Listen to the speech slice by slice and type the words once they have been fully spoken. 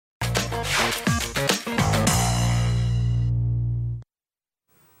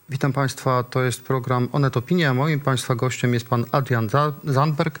Witam Państwa, to jest program Onet, Opinie, a moim Państwa gościem jest pan Adrian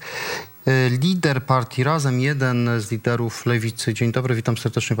Zandberg, lider partii Razem, jeden z liderów Lewicy. Dzień dobry, witam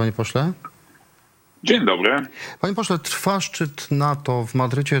serdecznie panie pośle. Dzień dobry. Panie pośle, trwa szczyt NATO w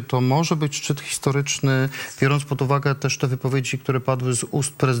Madrycie. To może być szczyt historyczny, biorąc pod uwagę też te wypowiedzi, które padły z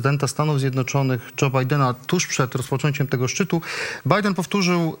ust prezydenta Stanów Zjednoczonych Joe Bidena tuż przed rozpoczęciem tego szczytu. Biden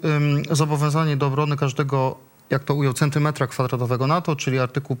powtórzył zobowiązanie do obrony każdego, jak to ujął, centymetra kwadratowego NATO, czyli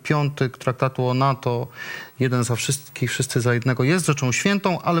artykuł 5 traktatu o NATO, jeden za wszystkich, wszyscy za jednego, jest rzeczą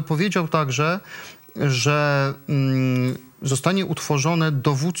świętą, ale powiedział także, że zostanie utworzone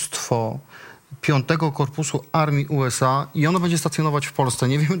dowództwo 5 Korpusu Armii USA i ono będzie stacjonować w Polsce.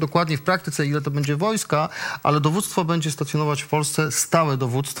 Nie wiemy dokładnie w praktyce, ile to będzie wojska, ale dowództwo będzie stacjonować w Polsce, stałe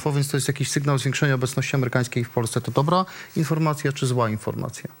dowództwo, więc to jest jakiś sygnał zwiększenia obecności amerykańskiej w Polsce. To dobra informacja czy zła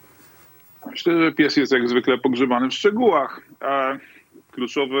informacja? Myślę, że pies jest jak zwykle pogrzebany w szczegółach.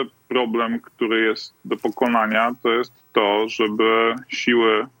 Kluczowy problem, który jest do pokonania, to jest to, żeby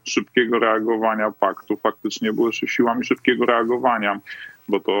siły szybkiego reagowania paktu faktycznie były siłami szybkiego reagowania.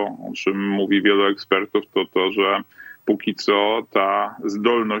 Bo to, o czym mówi wielu ekspertów, to że póki co ta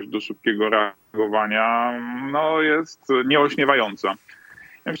zdolność do szybkiego reagowania jest nieośniewająca.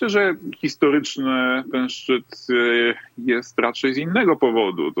 Ja myślę, że historyczny ten szczyt jest raczej z innego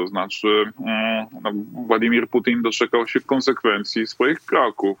powodu. To znaczy Władimir Putin doczekał się konsekwencji swoich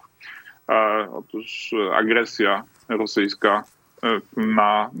kroków. Otóż agresja rosyjska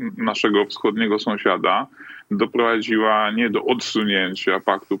na naszego wschodniego sąsiada doprowadziła nie do odsunięcia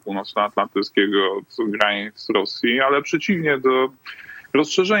Paktu Północnoatlantyckiego od granic Rosji, ale przeciwnie do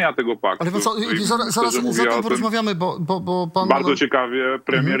rozszerzenia tego paktu. Ale zaraz o tym porozmawiamy, bo pan... Bardzo ciekawie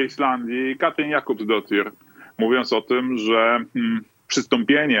premier Islandii Katrin Jakobsdottir, mówiąc o tym, że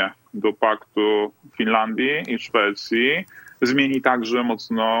przystąpienie do paktu Finlandii i Szwecji zmieni także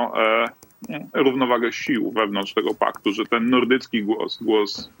mocno równowagę sił wewnątrz tego paktu, że ten nordycki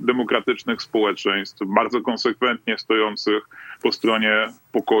głos demokratycznych społeczeństw, bardzo konsekwentnie stojących po stronie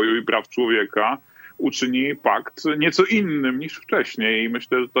pokoju i praw człowieka, uczyni pakt nieco innym niż wcześniej. I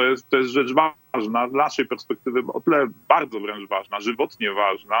myślę, że to jest rzecz ważna, z naszej perspektywy o tyle bardzo wręcz ważna, żywotnie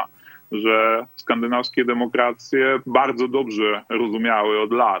ważna, że skandynawskie demokracje bardzo dobrze rozumiały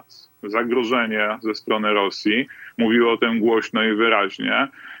od lat zagrożenie ze strony Rosji, mówiły o tym głośno i wyraźnie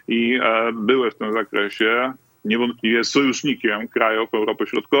i były w tym zakresie niewątpliwie sojusznikiem krajów Europy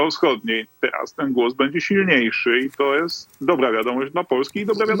Środkowo-Wschodniej. Teraz ten głos będzie silniejszy i to jest dobra wiadomość dla Polski i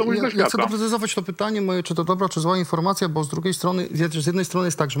dobra wiadomość dla świata. Ja chcę doprecyzować to pytanie moje, czy to dobra, czy zła informacja, bo z jednej strony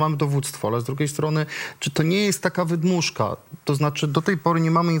jest tak, że mamy dowództwo, ale z drugiej strony, czy to nie jest taka wydmuszka? To znaczy, do tej pory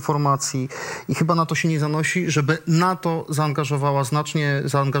nie mamy informacji i chyba na to się nie zanosi, żeby NATO zaangażowało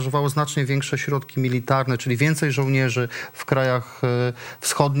znacznie większe środki militarne, czyli więcej żołnierzy w krajach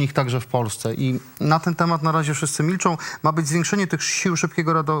wschodnich, także w Polsce. I na ten temat na razie wszyscy milczą. Ma być zwiększenie tych sił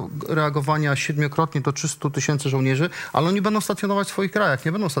szybkiego reagowania 7-krotnie do 300 000 żołnierzy, ale oni będą stacjonować w swoich krajach,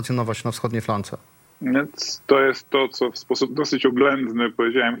 nie będą stacjonować na wschodniej flance. Więc to jest to, co w sposób dosyć oględny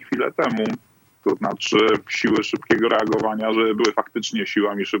powiedziałem chwilę temu. To znaczy siły szybkiego reagowania, żeby były faktycznie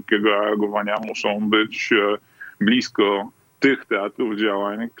siłami szybkiego reagowania, muszą być blisko tych teatrów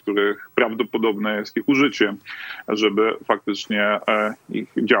działań, których prawdopodobne jest ich użycie, żeby faktycznie ich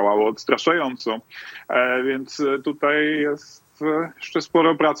działało odstraszająco. Więc tutaj jest jeszcze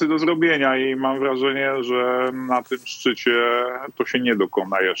sporo pracy do zrobienia i mam wrażenie, że na tym szczycie to się nie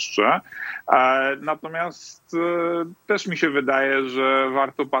dokona jeszcze. Natomiast też mi się wydaje, że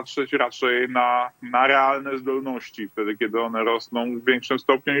warto patrzeć raczej na realne zdolności, wtedy kiedy one rosną w większym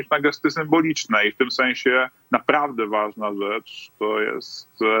stopniu niż na gesty symboliczne. I w tym sensie naprawdę ważna rzecz to jest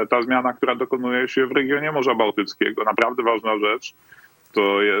ta zmiana, która dokonuje się w regionie Morza Bałtyckiego. Naprawdę ważna rzecz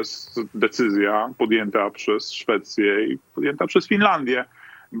to jest decyzja podjęta przez Szwecję i podjęta przez Finlandię,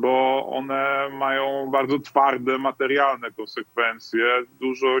 bo one mają bardzo twarde, materialne konsekwencje,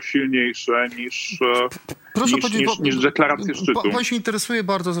 dużo silniejsze niż deklaracje szczytu. Pan się interesuje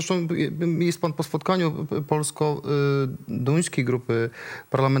bardzo, zresztą jest pan po spotkaniu polsko-duńskiej grupy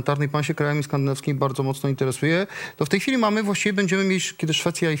parlamentarnej, pan się krajami skandynawskimi bardzo mocno interesuje. To w tej chwili będziemy mieć, kiedy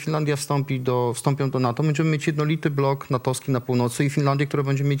Szwecja i Finlandia wstąpią do NATO, będziemy mieć jednolity blok natowski na północy i Finlandię, która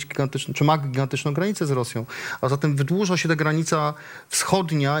będzie mieć ma gigantyczną granicę z Rosją. A zatem wydłuża się ta granica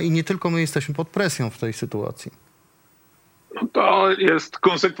wschodnia i nie tylko my jesteśmy pod presją w tej sytuacji. No to jest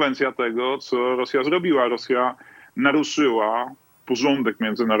konsekwencja tego, co Rosja zrobiła. Rosja naruszyła porządek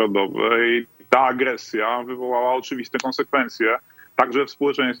międzynarodowy i ta agresja wywołała oczywiste konsekwencje także w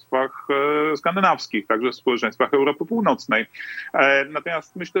społeczeństwach skandynawskich, także w społeczeństwach Europy Północnej.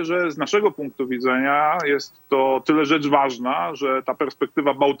 Natomiast myślę, że z naszego punktu widzenia jest to tyle rzecz ważna, że ta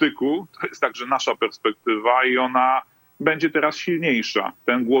perspektywa Bałtyku to jest także nasza perspektywa i ona będzie teraz silniejsza.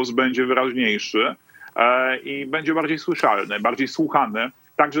 Ten głos będzie wyraźniejszy i będzie bardziej słyszalny, bardziej słuchany.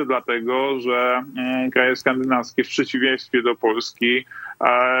 Także dlatego, że kraje skandynawskie w przeciwieństwie do Polski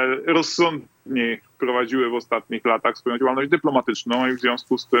rozsądniej prowadziły w ostatnich latach swoją działalność dyplomatyczną i w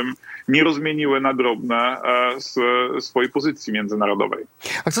związku z tym nie rozmieniły na drobne swojej pozycji międzynarodowej.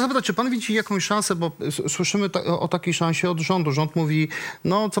 A chcę zapytać, czy pan widzi jakąś szansę, bo słyszymy o takiej szansie od rządu. Rząd mówi,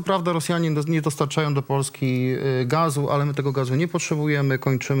 no co prawda Rosjanie nie dostarczają do Polski gazu, ale my tego gazu nie potrzebujemy.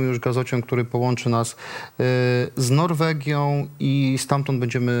 Kończymy już gazociąg, który połączy nas z Norwegią i stamtąd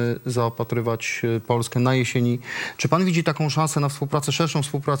będziemy zaopatrywać Polskę na jesieni. Czy pan widzi taką szansę na współpracę, szerszą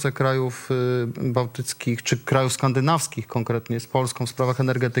współpracę krajów bałtyckich, czy krajów skandynawskich konkretnie z Polską w sprawach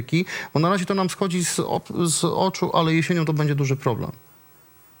energetyki? Bo na razie to nam schodzi z oczu, ale jesienią to będzie duży problem.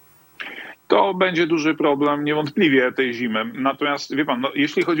 To będzie duży problem niewątpliwie tej zimy. Natomiast wie pan,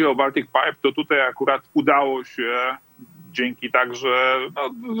 jeśli chodzi o Baltic Pipe, to tutaj akurat udało się dzięki także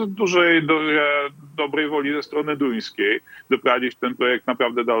dużej dobrej woli ze strony duńskiej doprowadzić ten projekt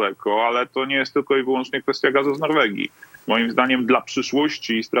naprawdę daleko, ale to nie jest tylko i wyłącznie kwestia gazu z Norwegii. Moim zdaniem dla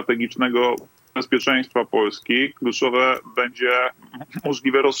przyszłości strategicznego bezpieczeństwa Polski kluczowe będzie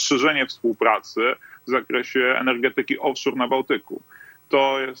możliwe rozszerzenie współpracy w zakresie energetyki offshore na Bałtyku.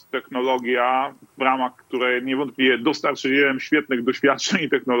 To jest technologia, w ramach której niewątpliwie dostarczycielem świetnych doświadczeń i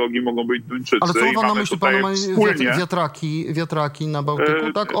technologii mogą być Duńczycy. Ale co pan na myśli? Pan ma wspólnie wiatraki na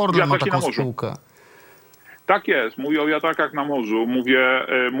Bałtyku? Tak, Orlen ma taką spółkę. Tak jest. Mówię o wiatrakach na morzu.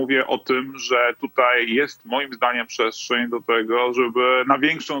 Mówię o tym, że tutaj jest moim zdaniem przestrzeń do tego, żeby na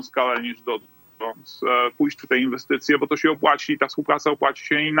większą skalę niż dotąd pójść w te inwestycje, bo to się opłaci, ta współpraca opłaci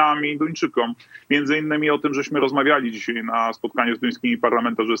się i nam, i Duńczykom. Między innymi o tym, żeśmy rozmawiali dzisiaj na spotkaniu z duńskimi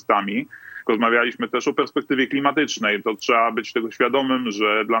parlamentarzystami. Rozmawialiśmy też o perspektywie klimatycznej. To trzeba być tego świadomym,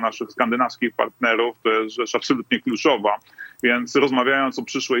 że dla naszych skandynawskich partnerów to jest rzecz absolutnie kluczowa. Więc rozmawiając o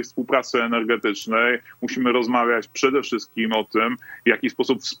przyszłej współpracy energetycznej, musimy rozmawiać przede wszystkim o tym, w jaki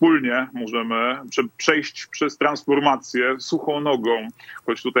sposób wspólnie możemy przejść przez transformację suchą nogą.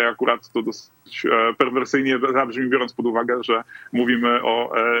 Choć tutaj akurat to dosyć perwersyjnie zabrzmi, biorąc pod uwagę, że mówimy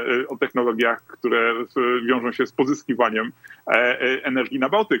o technologiach, które wiążą się z pozyskiwaniem energii na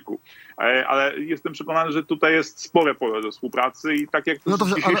Bałtyku. Ale jestem przekonany, że tutaj jest spore pole do współpracy i tak jak to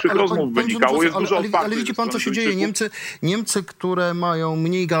z dzisiejszych rozmów wynikało, jest dużo otwartych. Ale widzi pan, co się dzieje? Niemcy, które mają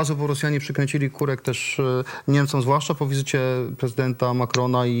mniej gazu, bo Rosjanie przykręcili kurek też Niemcom, zwłaszcza po wizycie prezydenta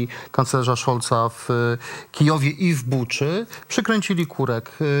Macrona i kanclerza Scholza w Kijowie i w Buczy, przykręcili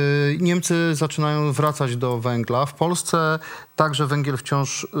kurek. Niemcy zaczynają wracać do węgla. W Polsce także węgiel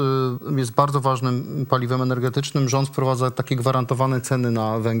wciąż jest bardzo ważnym paliwem energetycznym. Rząd wprowadza takie gwarantowane ceny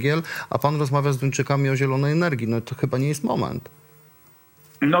na węgiel, a pan rozmawia z Duńczykami o zielonej energii. No to chyba nie jest moment.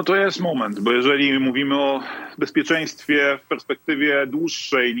 No to jest moment, bo jeżeli mówimy o bezpieczeństwie w perspektywie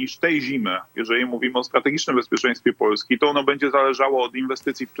dłuższej niż tej zimy, jeżeli mówimy o strategicznym bezpieczeństwie Polski, to ono będzie zależało od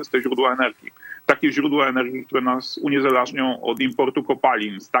inwestycji w czyste źródła energii. Takie źródła energii, które nas uniezależnią od importu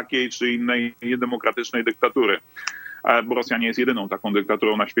kopalin z takiej czy innej niedemokratycznej dyktatury. Bo Rosja nie jest jedyną taką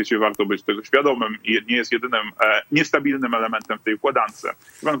dyktaturą na świecie, warto być tego świadomym i nie jest jedynym niestabilnym elementem w tej układance.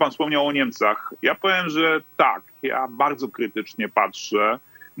 Pan wspomniał o Niemcach. Ja powiem, że tak, ja bardzo krytycznie patrzę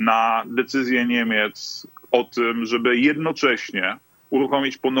na decyzję Niemiec o tym, żeby jednocześnie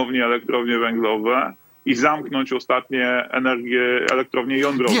uruchomić ponownie elektrownie węglowe i zamknąć ostatnie elektrownie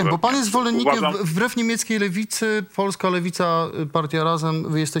jądrowe. Wiem, bo pan jest zwolennikiem, wbrew niemieckiej lewicy, polska lewica, partia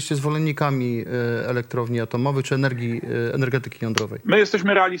Razem, wy jesteście zwolennikami elektrowni atomowej czy energetyki jądrowej. My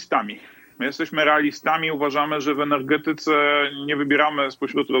jesteśmy realistami. Uważamy, że w energetyce nie wybieramy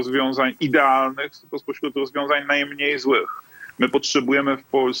spośród rozwiązań idealnych, tylko spośród rozwiązań najmniej złych. My potrzebujemy w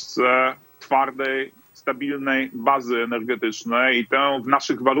Polsce twardej, stabilnej bazy energetycznej i tę w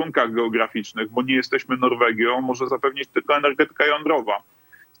naszych warunkach geograficznych, bo nie jesteśmy Norwegią, może zapewnić tylko energetyka jądrowa.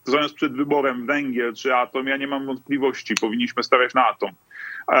 Stojąc przed wyborem węgiel czy atom, ja nie mam wątpliwości, powinniśmy stawiać na atom.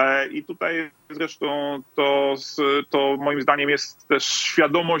 I tutaj zresztą to moim zdaniem jest też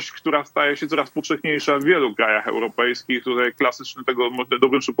świadomość, która staje się coraz powszechniejsza w wielu krajach europejskich. Tutaj klasycznym tego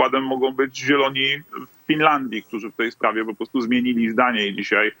dobrym przykładem mogą być zieloni w Finlandii, którzy w tej sprawie po prostu zmienili zdanie i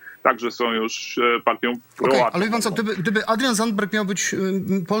dzisiaj także są już partią pro-atomową. Ale wie pan co, gdyby Adrian Zandberg miał być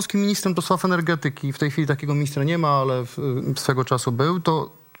polskim ministrem do spraw energetyki, w tej chwili takiego ministra nie ma, ale swego czasu był,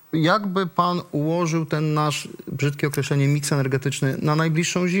 to jakby pan ułożył ten nasz, brzydkie określenie, miks energetyczny na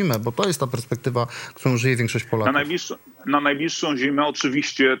najbliższą zimę? Bo to jest ta perspektywa, którą żyje większość Polaków. na najbliższą zimę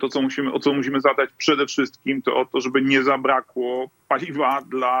oczywiście to, o co musimy zadać przede wszystkim, to o to, żeby nie zabrakło paliwa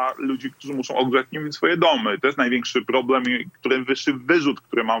dla ludzi, którzy muszą ogrzać nim swoje domy. To jest największy problem i wyższy wyrzut,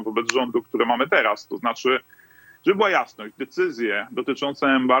 który mam wobec rządu, który mamy teraz. To znaczy, żeby była jasność, decyzje dotyczące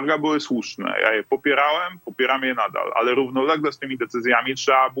embarga były słuszne. Ja je popieram je nadal, ale równolegle z tymi decyzjami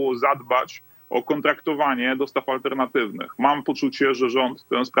trzeba było zadbać o kontraktowanie dostaw alternatywnych. Mam poczucie, że rząd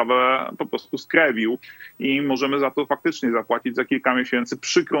tę sprawę po prostu skrewił i możemy za to faktycznie zapłacić za kilka miesięcy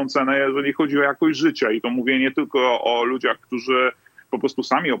przykrą cenę, jeżeli chodzi o jakość życia. I to mówię nie tylko o ludziach, którzy po prostu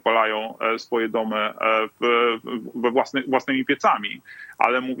sami opalają swoje domy własnymi piecami,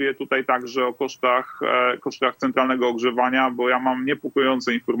 ale mówię tutaj także o kosztach centralnego ogrzewania, bo ja mam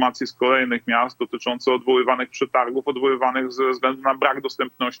niepokojące informacje z kolejnych miast dotyczące odwoływanych przetargów, odwoływanych ze względu na brak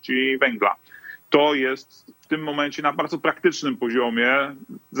dostępności węgla. To jest w tym momencie na bardzo praktycznym poziomie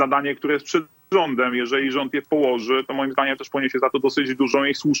zadanie, które jest przed rządem. Jeżeli rząd je położy, to moim zdaniem też poniesie za to dosyć dużą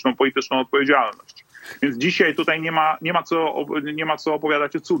i słuszną polityczną odpowiedzialność. Więc dzisiaj tutaj nie ma co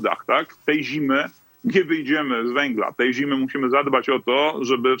opowiadać o cudach, tak? Tej zimy nie wyjdziemy z węgla. Tej zimy musimy zadbać o to,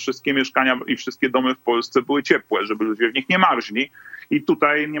 żeby wszystkie mieszkania i wszystkie domy w Polsce były ciepłe, żeby ludzie w nich nie marzli. I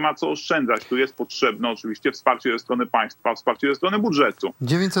tutaj nie ma co oszczędzać. Tu jest potrzebne oczywiście wsparcie ze strony państwa, wsparcie ze strony budżetu.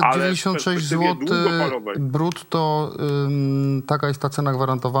 996 zł brutto, taka jest ta cena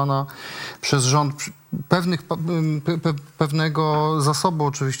gwarantowana przez rząd pewnego zasobu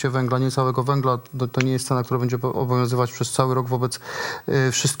oczywiście węgla, nie całego węgla. To nie jest cena, która będzie obowiązywać przez cały rok wobec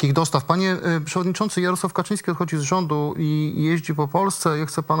wszystkich dostaw. Panie przewodniczący, Jarosław Kaczyński odchodzi z rządu i jeździ po Polsce. Ja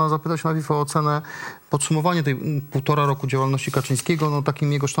chcę pana zapytać najpierw o ocenę, podsumowanie tej 1,5 roku działalności Kaczyńskiego. No,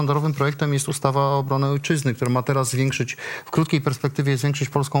 takim jego sztandarowym projektem jest ustawa o obronę ojczyzny, która ma teraz zwiększyć, w krótkiej perspektywie zwiększyć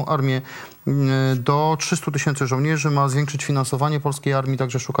polską armię do 300 000 żołnierzy, ma zwiększyć finansowanie polskiej armii,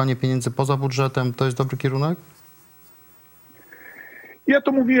 także szukanie pieniędzy poza budżetem. To jest dobry kierunek? Ja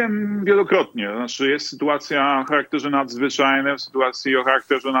to mówiłem wielokrotnie. Znaczy jest sytuacja o charakterze nadzwyczajnym. W sytuacji o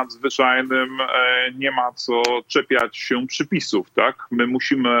charakterze nadzwyczajnym nie ma co czepiać się przypisów, tak? My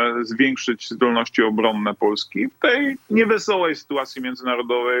musimy zwiększyć zdolności obronne Polski w tej niewesołej sytuacji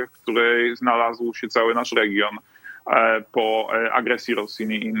międzynarodowej, w której znalazł się cały nasz region po agresji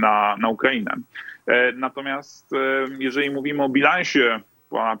Rosji na Ukrainę. Natomiast jeżeli mówimy o bilansie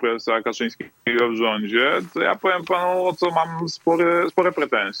pana prezesa Kaczyńskiego w rządzie, to ja powiem panu, o co mam spore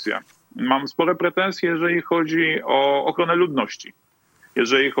pretensje. Mam spore pretensje, jeżeli chodzi o ochronę ludności,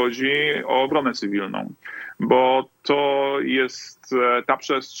 jeżeli chodzi o obronę cywilną, bo to jest ta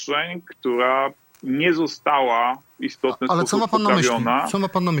przestrzeń, która nie została w istotny sposób poprawiona. Co ma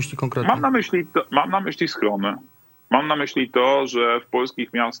pan na myśli konkretnie? Mam na myśli schrony. Mam na myśli to, że w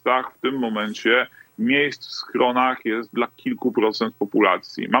polskich miastach w tym momencie miejsc w schronach jest dla kilku procent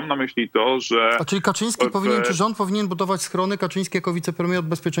populacji. Mam na myśli to, że... A czyli Kaczyński czy rząd powinien budować schrony? Kaczyński jako wicepremier od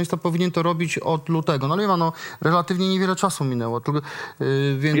bezpieczeństwa powinien to robić od lutego. No ale relatywnie niewiele czasu minęło.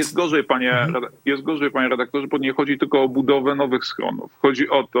 Więc... Jest gorzej, panie redaktorze, bo nie chodzi tylko o budowę nowych schronów. Chodzi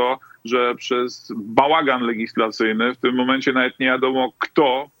o to, że przez bałagan legislacyjny w tym momencie nawet nie wiadomo,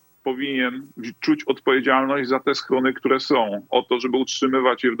 kto powinien czuć odpowiedzialność za te schrony, które są. O to, żeby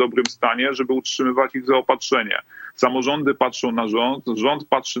utrzymywać je w dobrym stanie, żeby utrzymywać ich zaopatrzenie. Samorządy patrzą na rząd, rząd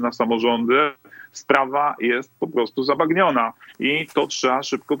patrzy na samorządy. Sprawa jest po prostu zabagniona i to trzeba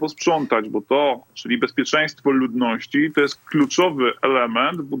szybko posprzątać, bo to, czyli bezpieczeństwo ludności, to jest kluczowy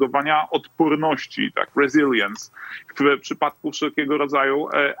element budowania odporności, tak, resilience, w przypadku wszelkiego rodzaju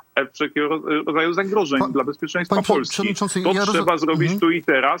zagrożeń dla bezpieczeństwa Polski. To trzeba zrobić tu i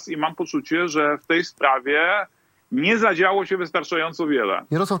teraz i mam poczucie, że w tej sprawie nie zadziało się wystarczająco wiele.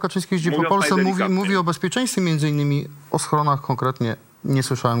 Jarosław Kaczyński jeździ po Polsce, mówi o bezpieczeństwie, między innymi o schronach konkretnie. Nie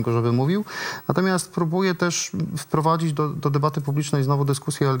słyszałem go, żeby mówił. Natomiast próbuję też wprowadzić do debaty publicznej znowu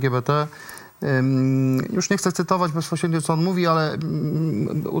dyskusję o LGBT. Już nie chcę cytować bezpośrednio, co on mówi, ale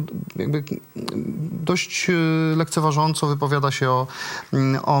jakby dość lekceważąco wypowiada się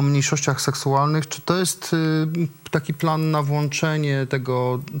o mniejszościach seksualnych. Czy to jest taki plan na włączenie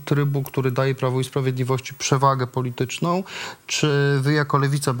tego trybu, który daje Prawu i Sprawiedliwości przewagę polityczną? Czy wy jako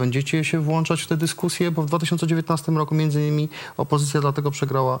Lewica będziecie się włączać w tę dyskusję? Bo w 2019 roku między innymi opozycja dlatego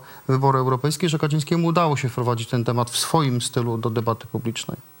przegrała wybory europejskie, że Kaczyńskiemu udało się wprowadzić ten temat w swoim stylu do debaty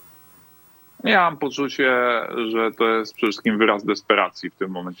publicznej. Ja mam poczucie, że to jest przede wszystkim wyraz desperacji w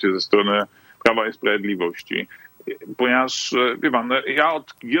tym momencie ze strony Prawa i Sprawiedliwości. Ponieważ, wie pan, ja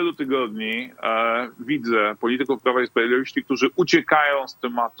od wielu tygodni widzę polityków Prawa i Sprawiedliwości, którzy uciekają z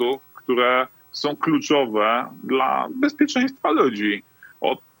tematów, które są kluczowe dla bezpieczeństwa ludzi.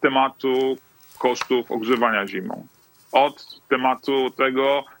 Od tematu kosztów ogrzewania zimą, od tematu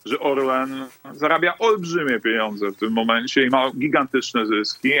tego, że Orlen zarabia olbrzymie pieniądze w tym momencie i ma gigantyczne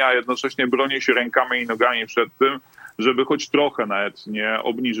zyski, a jednocześnie broni się rękami i nogami przed tym, żeby choć trochę nawet nie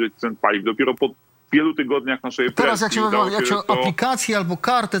obniżyć cen paliw. Dopiero po wielu tygodniach naszej teraz presji jak się aplikację albo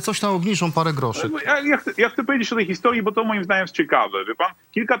kartę, coś tam obniżą parę groszy. Ja chcę powiedzieć o tej historii, bo to moim zdaniem jest ciekawe. Wie pan,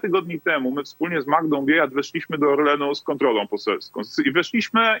 kilka tygodni temu my wspólnie z Magdą Biejat weszliśmy do Orlenu z kontrolą poselską. I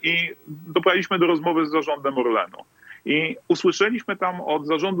weszliśmy i doprowadziliśmy do rozmowy z zarządem Orlenu. I usłyszeliśmy tam od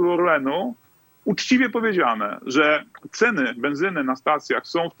zarządu Orlenu uczciwie powiedziane, że ceny benzyny na stacjach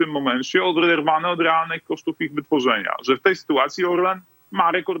są w tym momencie oderwane od realnych kosztów ich wytworzenia. Że w tej sytuacji Orlen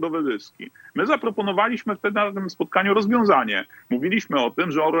ma rekordowe zyski. My zaproponowaliśmy wtedy na tym spotkaniu rozwiązanie. Mówiliśmy o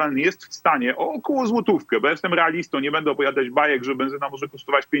tym, że Orlen jest w stanie o około złotówkę, bo ja jestem realistą, nie będę opowiadać bajek, że benzyna może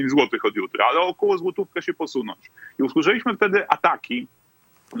kosztować 5 zł od jutra, ale około złotówkę się posunąć. I usłyszeliśmy wtedy ataki,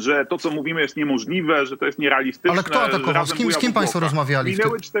 że to, co mówimy, jest niemożliwe, że to jest nierealistyczne. Ale kto atakował? Z kim państwo rozmawiali?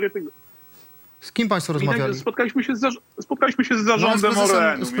 Minęły 4 tygodnie. Z kim państwo rozmawiali? Spotkaliśmy się z zarządem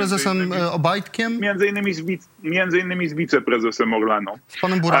Orlenu. Z prezesem Obajtkiem? Między innymi z wiceprezesem Orlenu. Z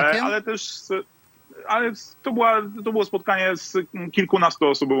panem Burakiem? Ale to było spotkanie z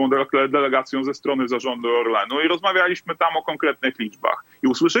kilkunastoosobową delegacją ze strony zarządu Orlenu i rozmawialiśmy tam o konkretnych liczbach. I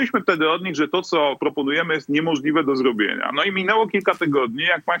usłyszeliśmy wtedy od nich, że to, co proponujemy, jest niemożliwe do zrobienia. No i minęło kilka tygodni,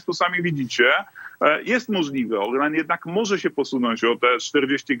 jak państwo sami widzicie, jest możliwe. Orlen jednak może się posunąć o te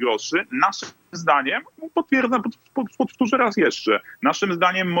 40 groszy. Naszym zdaniem, powtórzę raz jeszcze, naszym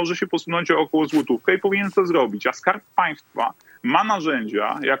zdaniem może się posunąć o około złotówkę i powinien to zrobić. A Skarb Państwa ma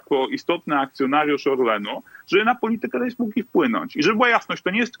narzędzia jako istotny akcjonariusz Orlenu, żeby na politykę tej spółki wpłynąć. I żeby była jasność, to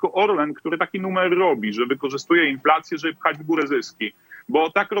nie jest tylko Orlen, który taki numer robi, że wykorzystuje inflację, żeby pchać w górę zyski.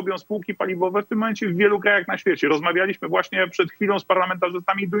 Bo tak robią spółki paliwowe w tym momencie w wielu krajach na świecie. Rozmawialiśmy właśnie przed chwilą z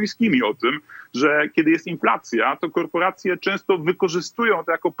parlamentarzystami duńskimi o tym, że kiedy jest inflacja, to korporacje często wykorzystują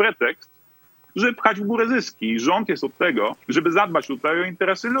to jako pretekst, żeby pchać w górę zyski. Rząd jest od tego, żeby zadbać tutaj o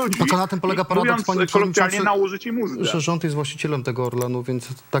interesy ludzi. No to na tym polega paradoks, panie kolokwialnie, nałożyć im uzdę. Że rząd jest właścicielem tego Orlenu,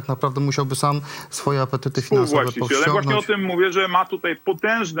 więc tak naprawdę musiałby sam swoje apetyty finansowe powściągnąć. Właśnie o tym mówię, że ma tutaj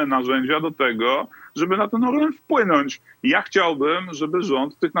potężne narzędzia do tego, żeby na ten Orlen wpłynąć. Ja chciałbym, żeby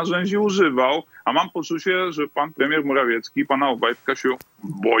rząd tych narzędzi używał, a mam poczucie, że pan premier Morawiecki pana Obajtka się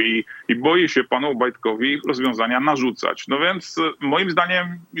boi i boi się panu Obajtkowi rozwiązania narzucać. No więc moim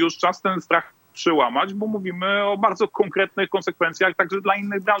zdaniem już czas ten strach przełamać, bo mówimy o bardzo konkretnych konsekwencjach także dla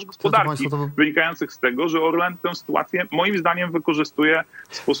innych branż gospodarki, wynikających z tego, że Orlen tę sytuację moim zdaniem wykorzystuje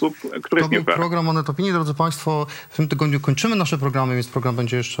w sposób, który jest nie fair. Program Onet Opinie, drodzy państwo. W tym tygodniu kończymy nasze programy, więc program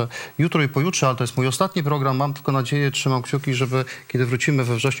będzie jeszcze jutro i pojutrze, ale to jest mój ostatni program. Mam tylko nadzieję, trzymam kciuki, żeby kiedy wrócimy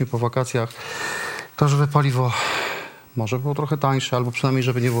we wrześniu po wakacjach, to żeby paliwo może było trochę tańsze, albo przynajmniej,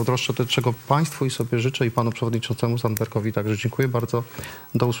 żeby nie było droższe, to czego państwu i sobie życzę i panu przewodniczącemu Zandbergowi. Także dziękuję bardzo.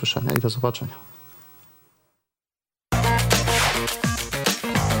 Do usłyszenia i do zobaczenia.